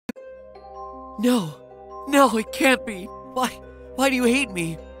No, it can't be. Why do you hate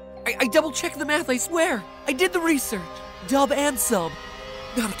me? I double-checked the math, I swear. I did the research. Dub and sub.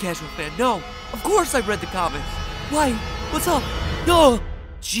 Not a casual fan, no. Of course I read the comments. Why? What's up? No!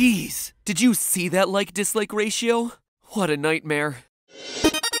 Jeez, did you see that like-dislike ratio? What a nightmare.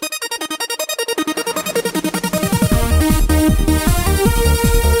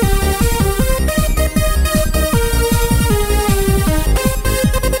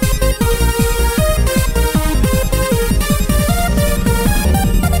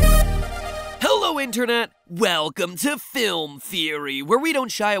 Internet, welcome to Film Theory, where we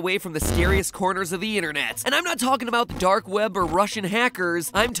don't shy away from the scariest corners of the internet. And I'm not talking about the dark web or Russian hackers,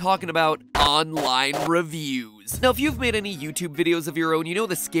 I'm talking about online reviews. Now, if you've made any YouTube videos of your own, you know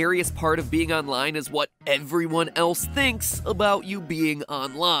the scariest part of being online is what everyone else thinks about you being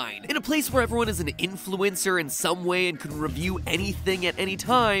online. In a place where everyone is an influencer in some way and can review anything at any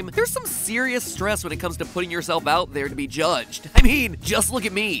time, there's some serious stress when it comes to putting yourself out there to be judged. I mean, just look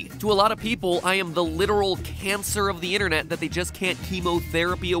at me. To a lot of people, I am the literal cancer of the internet that they just can't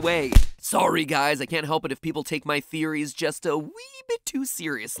chemotherapy away. Sorry guys, I can't help it if people take my theories just a wee bit too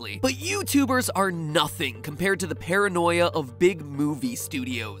seriously. But YouTubers are nothing compared to the paranoia of big movie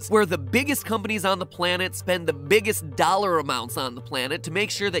studios, where the biggest companies on the planet spend the biggest dollar amounts on the planet to make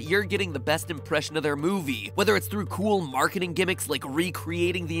sure that you're getting the best impression of their movie. Whether it's through cool marketing gimmicks like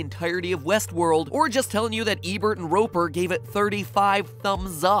recreating the entirety of Westworld, or just telling you that Ebert and Roper gave it 35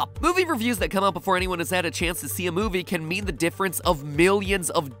 thumbs up. Movie reviews that come out before anyone has had a chance to see a movie can mean the difference of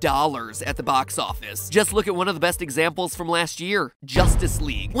millions of dollars at the box office. Just look at one of the best examples from last year, Justice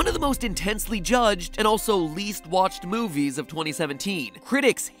League. One of the most intensely judged and also least watched movies of 2017.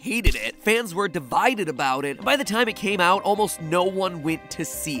 Critics hated it, fans were divided about it, and by the time it came out, almost no one went to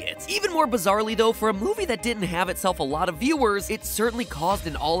see it. Even more bizarrely though, for a movie that didn't have itself a lot of viewers, it certainly caused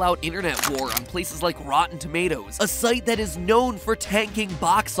an all-out internet war on places like Rotten Tomatoes, a site that is known for tanking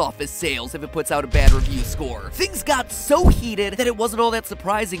box office sales if it puts out a bad review score. Things got so heated that it wasn't all that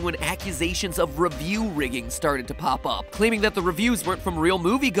surprising when accusations of review rigging started to pop up, claiming that the reviews weren't from real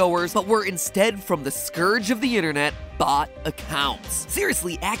moviegoers, but were instead from the scourge of the internet, bot accounts.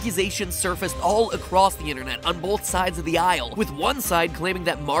 Seriously, accusations surfaced all across the internet on both sides of the aisle, with one side claiming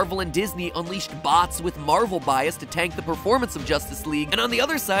that Marvel and Disney unleashed bots with Marvel bias to tank the performance of Justice League, and on the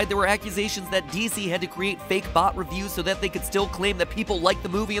other side there were accusations that DC had to create fake bot reviews so that they could still claim that people liked the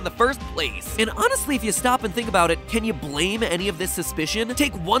movie in the first place. And honestly, if you stop and think about it, can you blame any of this suspicion?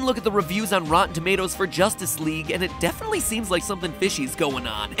 Take one look at the reviews on Rotten Tomatoes for Justice League, and it definitely seems like something fishy's going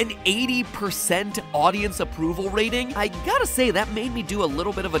on. An 80% audience approval rating? I gotta say, that made me do a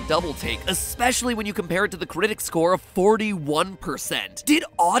little bit of a double take, especially when you compare it to the critic score of 41%. Did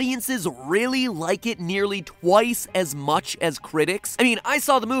audiences really like it nearly twice as much as critics? I mean, I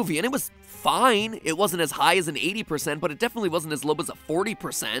saw the movie and it was fine. It wasn't as high as an 80%, but it definitely wasn't as low as a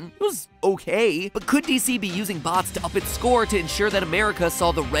 40%. It was okay. But could DC be using bots to up its score to ensure that America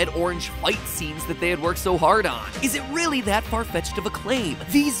saw the red-orange fight scenes that they had worked so hard on? Is it really that far-fetched of a claim?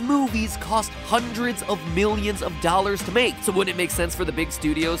 These movies cost hundreds of millions of dollars to make, so wouldn't it make sense for the big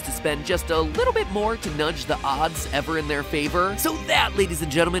studios to spend just a little bit more to nudge the odds ever in their favor? So that, ladies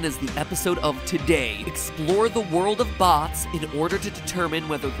and gentlemen, is the episode of today. Explore the world of bots in order to determine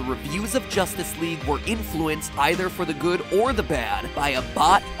whether the reviews of Justice League were influenced either for the good or the bad by a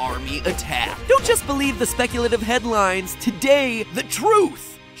bot army attack. Don't just believe the speculative headlines. Today, the truth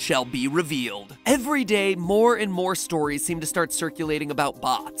shall be revealed. Every day, more and more stories seem to start circulating about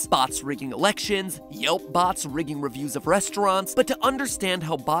bots. Bots rigging elections, Yelp bots rigging reviews of restaurants. But to understand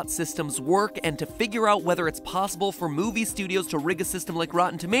how bot systems work and to figure out whether it's possible for movie studios to rig a system like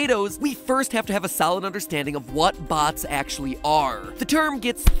Rotten Tomatoes, we first have to have a solid understanding of what bots actually are. The term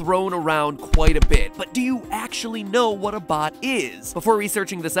gets thrown around quite a bit, but do you actually know what a bot is? Before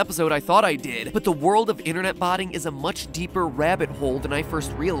researching this episode, I thought I did, but the world of internet botting is a much deeper rabbit hole than I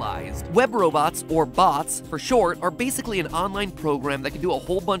first realized. Web robots, or bots for short, are basically an online program that can do a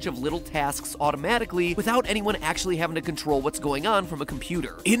whole bunch of little tasks automatically without anyone actually having to control what's going on from a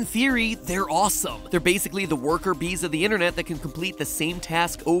computer. In theory, they're awesome. They're basically the worker bees of the internet that can complete the same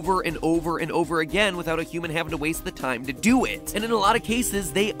task over and over and over again without a human having to waste the time to do it. And in a lot of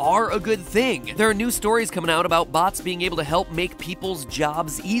cases, they are a good thing. There are new stories coming out about bots being able to help make people's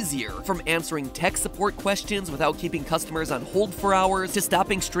jobs easier, from answering tech support questions without keeping customers on hold for hours, to stopping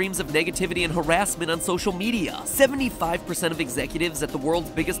sweeping streams of negativity and harassment on social media. 75% of executives at the world's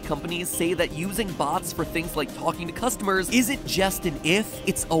biggest companies say that using bots for things like talking to customers isn't just an if,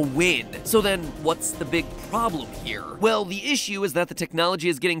 it's a win. So then, what's the big problem here? Well, the issue is that the technology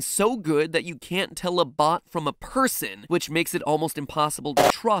is getting so good that you can't tell a bot from a person, which makes it almost impossible to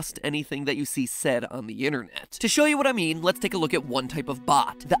trust anything that you see said on the internet. To show you what I mean, let's take a look at one type of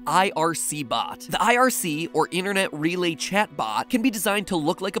bot, the IRC bot. The IRC, or Internet Relay Chat Bot, can be designed to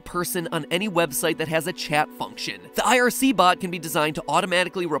look like a person on any website that has a chat function. The IRC bot can be designed to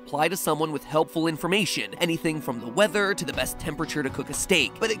automatically reply to someone with helpful information, anything from the weather to the best temperature to cook a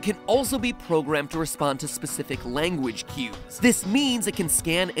steak, but it can also be programmed to respond to specific language cues. This means it can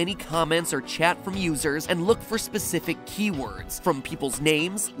scan any comments or chat from users and look for specific keywords, from people's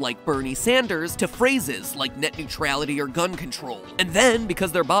names, like Bernie Sanders, to phrases like net neutrality or gun control. And then,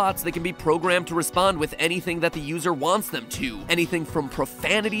 because they're bots, they can be programmed to respond with anything that the user wants them to. Anything from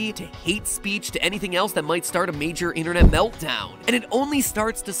profanity to hate speech to anything else that might start a major internet meltdown. And it only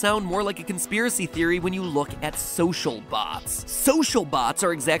starts to sound more like a conspiracy theory when you look at social bots. Social bots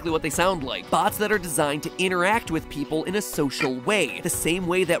are exactly what they sound like. Bots that are designed to interact with people in a social way, the same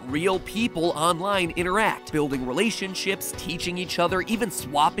way that real people online interact, building relationships, teaching each other, even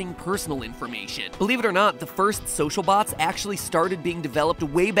swapping personal information. Believe it or not, the first social bots actually started being developed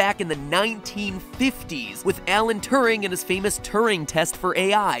way back in the 1950s with Alan Turing and his famous Turing test for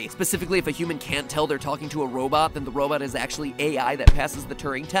AI. Specifically, if a human can't tell they're talking to a robot, then the robot is actually AI that passes the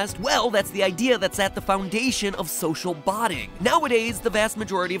Turing test. Well, that's the idea that's at the foundation of social botting. Nowadays, the vast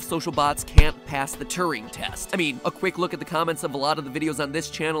majority of social bots can't pass the Turing test. I mean, a quick look at the comments of a lot of the videos on this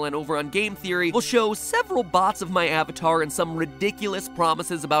channel and over on Game Theory will show several bots of my avatar and some ridiculous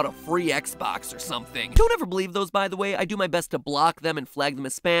promises about a free Xbox or something. Don't ever believe those, by the way. I do my best to block them and flag them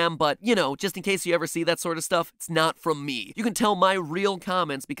as spam, but, you know, just in case you ever see that sort of stuff, it's not from me. You can tell my real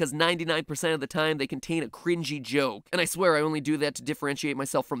comments because 99% of the time they contain a cringy joke, and I swear I only do that to differentiate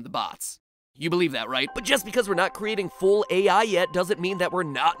myself from the bots. You believe that, right? But just because we're not creating full AI yet doesn't mean that we're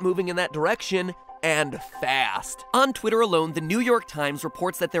not moving in that direction. And fast. On Twitter alone, the New York Times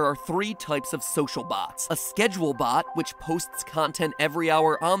reports that there are 3 types of social bots. A schedule bot, which posts content every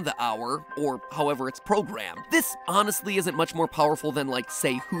hour on the hour, or however it's programmed. This honestly isn't much more powerful than, like,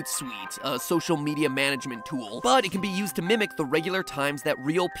 say, Hootsuite, a social media management tool, but it can be used to mimic the regular times that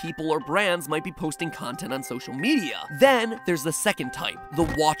real people or brands might be posting content on social media. Then, there's the second type,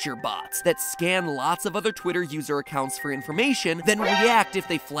 the watcher bots, that scan lots of other Twitter user accounts for information, then react if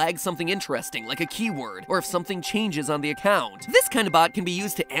they flag something interesting, like a keyword, or if something changes on the account. This kind of bot can be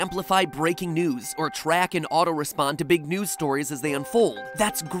used to amplify breaking news, or track and auto-respond to big news stories as they unfold.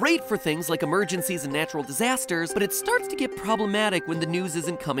 That's great for things like emergencies and natural disasters, but it starts to get problematic when the news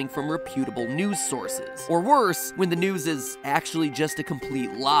isn't coming from reputable news sources. Or worse, when the news is actually just a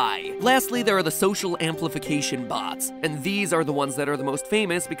complete lie. Lastly, there are the social amplification bots, and these are the ones that are the most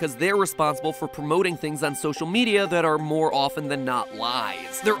famous because they're responsible for promoting things on social media that are more often than not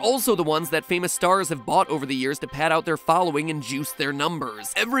lies. They're also the ones that famous stars have bought over the years to pad out their following and juice their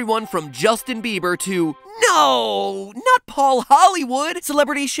numbers. Everyone from Justin Bieber to, no, not Paul Hollywood,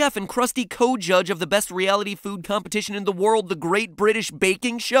 celebrity chef and crusty co-judge of the best reality food competition in the world, the Great British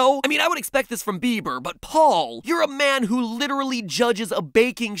Baking Show. I mean, I would expect this from Bieber, but Paul, you're a man who literally judges a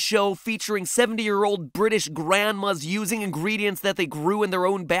baking show featuring 70-year-old British grandmas using ingredients that they grew in their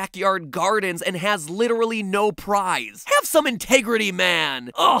own backyard gardens and has literally no prize. Have some integrity, man.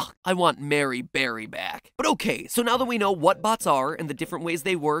 Ugh, I want Mary Berry back. But okay, so now that we know what bots are and the different ways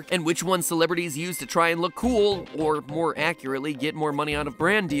they work and which ones celebrities use to try and look cool, or more accurately, get more money out of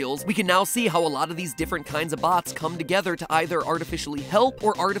brand deals, we can now see how a lot of these different kinds of bots come together to either artificially help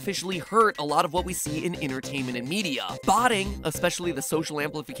or artificially hurt a lot of what we see in entertainment and media. Botting, especially the social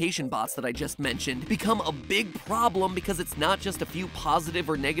amplification bots that I just mentioned, become a big problem because it's not just a few positive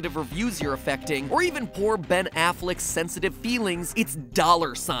or negative reviews you're affecting, or even poor Ben Affleck's sensitive feelings, it's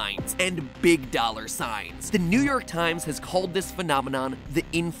dollar signs, and big dollar signs. The New York Times has called this phenomenon the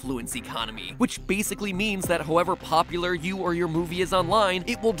influence economy, which basically means that however popular you or your movie is online,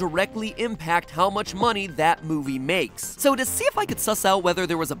 it will directly impact how much money that movie makes. So to see if I could suss out whether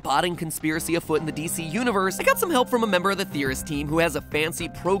there was a botting conspiracy afoot in the DC universe, I got some help from a member of the Theorists team who has a fancy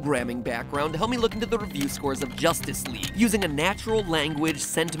programming background to help me look into the review scores of Justice League using a natural language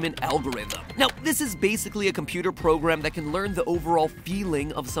sentiment algorithm. Now, this is basically a computer program that can learn the overall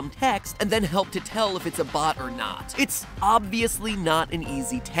feeling of some text and then then help to tell if it's a bot or not. It's obviously not an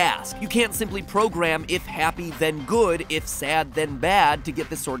easy task. You can't simply program if happy then good, if sad then bad to get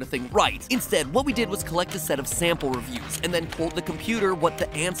this sort of thing right. Instead, what we did was collect a set of sample reviews and then told the computer what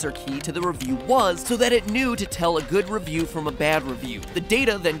the answer key to the review was so that it knew to tell a good review from a bad review. The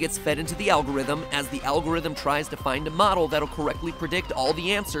data then gets fed into the algorithm as the algorithm tries to find a model that'll correctly predict all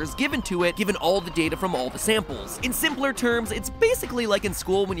the answers given to it, given all the data from all the samples. In simpler terms, it's basically like in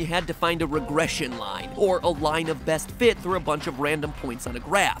school when you had to find a regression line, or a line of best fit through a bunch of random points on a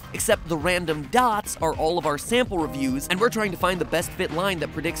graph. Except the random dots are all of our sample reviews, and we're trying to find the best fit line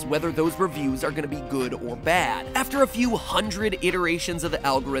that predicts whether those reviews are going to be good or bad. After a few hundred iterations of the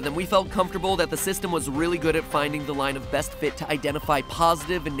algorithm, we felt comfortable that the system was really good at finding the line of best fit to identify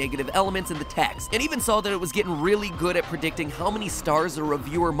positive and negative elements in the text, and even saw that it was getting really good at predicting how many stars a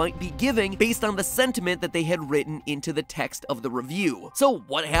reviewer might be giving based on the sentiment that they had written into the text of the review. So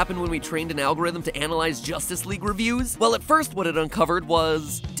what happened when we trained an algorithm to analyze Justice League reviews? Well, at first what it uncovered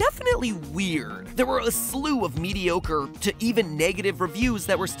was definitely weird. There were a slew of mediocre to even negative reviews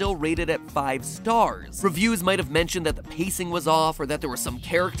that were still rated at 5 stars. Reviews might have mentioned that the pacing was off or that there were some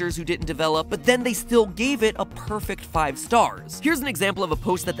characters who didn't develop, but then they still gave it a perfect 5 stars. Here's an example of a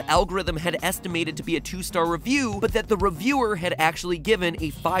post that the algorithm had estimated to be a 2-star review, but that the reviewer had actually given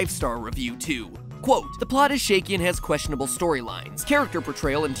a 5-star review to. Quote, "The plot is shaky and has questionable storylines. Character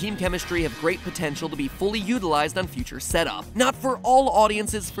portrayal and team chemistry have great potential to be fully utilized on future setup. Not for all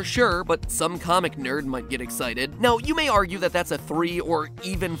audiences for sure, but some comic nerd might get excited." Now, you may argue that that's a 3 or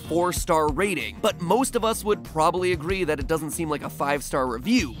even 4-star rating, but most of us would probably agree that it doesn't seem like a 5-star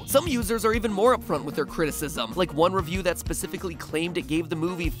review. Some users are even more upfront with their criticism, like one review that specifically claimed it gave the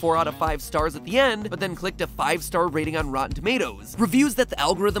movie 4 out of 5 stars at the end, but then clicked a 5-star rating on Rotten Tomatoes. Reviews that the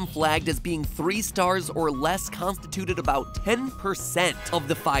algorithm flagged as being 3 stars or less constituted about 10% of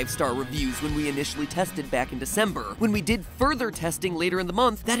the 5-star reviews when we initially tested back in December. When we did further testing later in the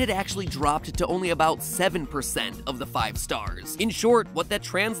month, that had actually dropped to only about 7% of the 5 stars. In short, what that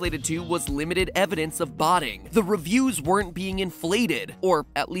translated to was limited evidence of botting. The reviews weren't being inflated, or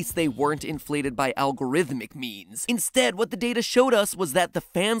at least they weren't inflated by algorithmic means. Instead, what the data showed us was that the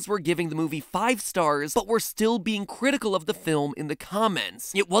fans were giving the movie 5 stars, but were still being critical of the film in the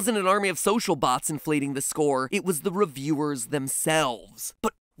comments. It wasn't an army of social bots inflating the score, it was the reviewers themselves.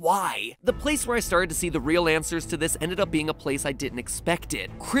 But why? The place where I started to see the real answers to this ended up being a place I didn't expect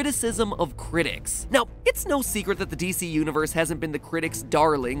it. Criticism of critics. Now, it's no secret that the DC universe hasn't been the critics'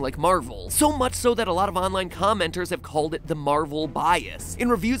 darling like Marvel. So much so that a lot of online commenters have called it the Marvel bias. In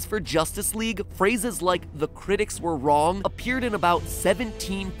reviews for Justice League, phrases like "the critics were wrong" appeared in about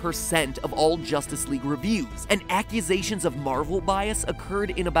 17% of all Justice League reviews, and accusations of Marvel bias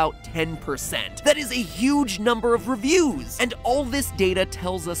occurred in about 10%. That is a huge number of reviews, and all this data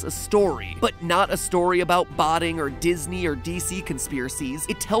tells us a story, but not a story about botting or Disney or DC conspiracies.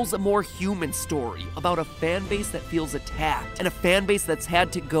 It tells a more human story about a fan base that feels attacked, and a fan base that's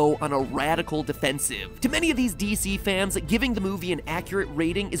had to go on a radical defensive. To many of these DC fans, giving the movie an accurate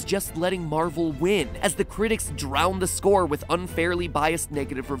rating is just letting Marvel win, as the critics drown the score with unfairly biased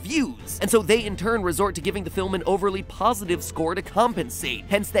negative reviews, and so they in turn resort to giving the film an overly positive score to compensate,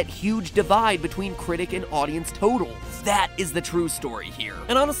 hence that huge divide between critic and audience totals. That is the true story here.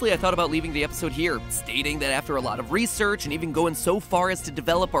 And honestly, I thought about leaving the episode here, stating that after a lot of research and even going so far as to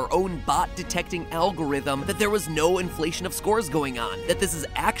develop our own bot-detecting algorithm, that there was no inflation of scores going on, that this is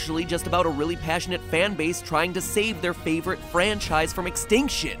actually just about a really passionate fan base trying to save their favorite franchise from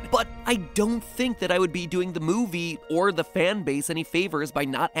extinction. But I don't think that I would be doing the movie or the fan base any favors by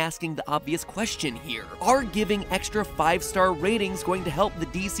not asking the obvious question here. Are giving extra 5-star ratings going to help the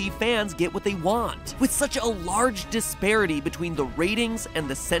DC fans get what they want? With such a large disparity between the ratings and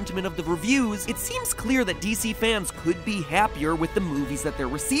the sentiment of the reviews, it seems clear that DC fans could be happier with the movies that they're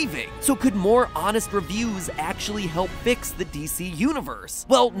receiving. So could more honest reviews actually help fix the DC universe?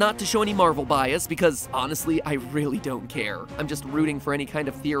 Well, not to show any Marvel bias, because honestly, I really don't care. I'm just rooting for any kind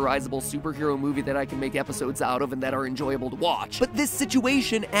of theorizable superhero movie that I can make episodes out of and that are enjoyable to watch. But this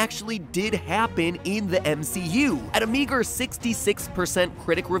situation actually did happen in the MCU. At a meager 66%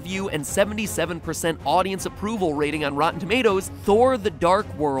 critic review and 77% audience approval rating on Rotten Tomatoes, Thor: The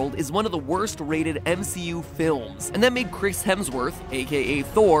Dark World is one of the worst rated MCU films, and that made Chris Hemsworth, aka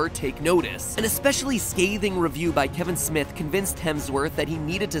Thor, take notice. An especially scathing review by Kevin Smith convinced Hemsworth that he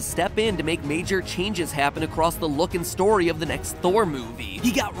needed to step in to make major changes happen across the look and story of the next Thor movie.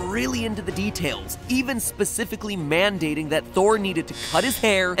 He got really into the details, even specifically mandating that Thor needed to cut his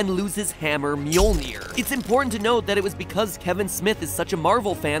hair and lose his hammer Mjolnir. It's important to note that it was because Kevin Smith is such a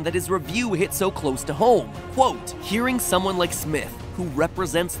Marvel fan that his review hit so close to home. Quote, "Hearing someone like Smith who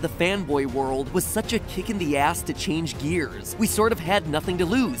represents the fanboy world, was such a kick in the ass to change gears. We sort of had nothing to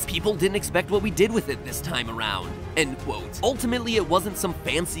lose. People didn't expect what we did with it this time around." End quote. Ultimately, it wasn't some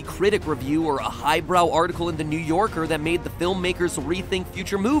fancy critic review or a highbrow article in the New Yorker that made the filmmakers rethink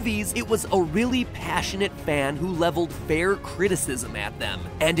future movies. It was a really passionate fan who leveled fair criticism at them.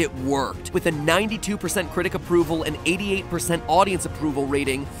 And it worked. With a 92% critic approval and 88% audience approval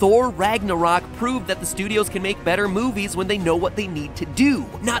rating, Thor Ragnarok proved that the studios can make better movies when they know what they need to do.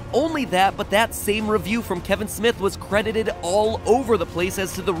 Not only that, but that same review from Kevin Smith was credited all over the place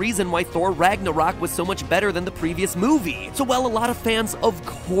as to the reason why Thor Ragnarok was so much better than the previous movie. So while a lot of fans of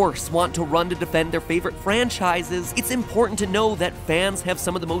course want to run to defend their favorite franchises, it's important to know that fans have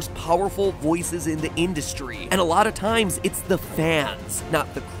some of the most powerful voices in the industry. And a lot of times it's the fans,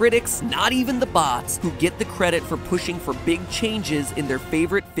 not the critics, not even the bots, who get the credit for pushing for big changes in their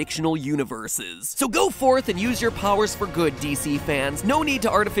favorite fictional universes. So go forth and use your powers for good, DC fans. No need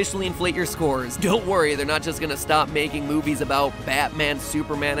to artificially inflate your scores. Don't worry, they're not just gonna stop making movies about Batman,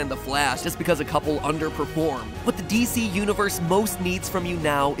 Superman, and the Flash just because a couple underperform. What the DC universe most needs from you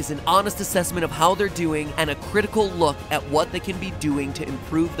now is an honest assessment of how they're doing and a critical look at what they can be doing to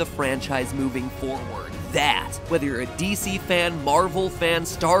improve the franchise moving forward. That, whether you're a DC fan, Marvel fan,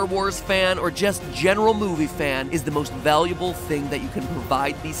 Star Wars fan, or just general movie fan, is the most valuable thing that you can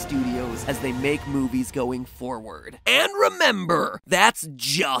provide these studios as they make movies going forward. And remember, that's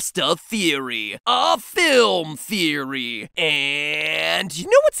just a theory. A film theory. And you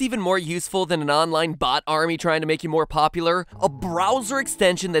know what's even more useful than an online bot army trying to make you more popular? A browser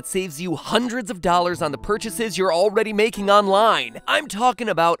extension that saves you hundreds of dollars on the purchases you're already making online. I'm talking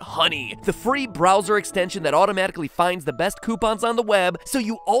about Honey, the free browser extension that automatically finds the best coupons on the web, so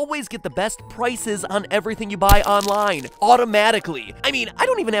you always get the best prices on everything you buy online, automatically. I mean, I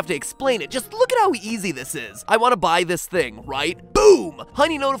don't even have to explain it, just look at how easy this is. I want to buy this thing, right? Boom!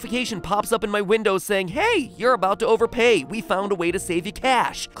 Honey notification pops up in my window saying, "Hey, you're about to overpay. We found a way to save you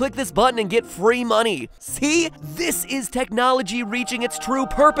cash. Click this button and get free money." See? This is technology reaching its true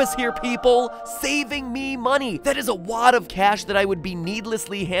purpose here, people. Saving me money. That is a wad of cash that I would be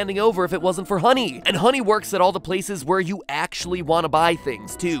needlessly handing over if it wasn't for Honey. And Honey works at all the places where you actually want to buy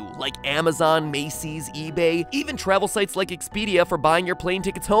things too, like Amazon, Macy's, eBay, even travel sites like Expedia for buying your plane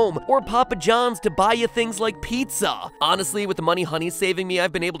tickets home, or Papa John's to buy you things like pizza. Honestly, with the money Honey's saving me,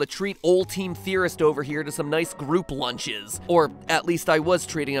 I've been able to treat old Team Theorist over here to some nice group lunches. Or at least I was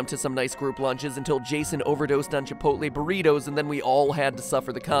treating them to some nice group lunches until Jason overdosed on Chipotle burritos and then we all had to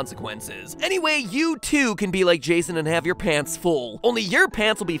suffer the consequences. Anyway, you too can be like Jason and have your pants full. Only your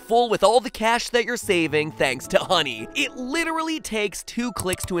pants will be full with all the cash that you're saving thanks to Honey. It literally takes 2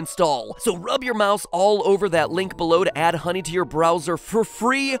 clicks to install, so rub your mouse all over that link below to add Honey to your browser for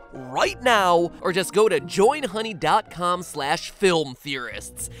free right now, or just go to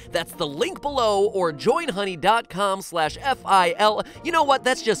joinhoney.com/filmtheorists. That's the link below, or joinhoney.com/FIL. You know what?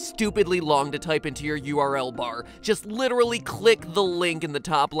 That's just stupidly long to type into your URL bar. Just literally click the link in the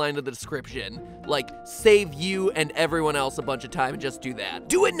top line of the description. Like, save you and everyone else a bunch of time and just do that.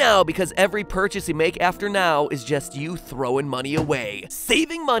 Do it now, because every purchase you make after now is just you throwing money away.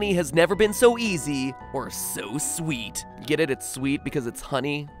 Saving money has never been so easy or so sweet. You get it? It's sweet because it's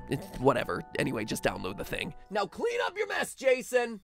honey? It's whatever. Anyway, just download the thing. Now clean up your mess, Jason!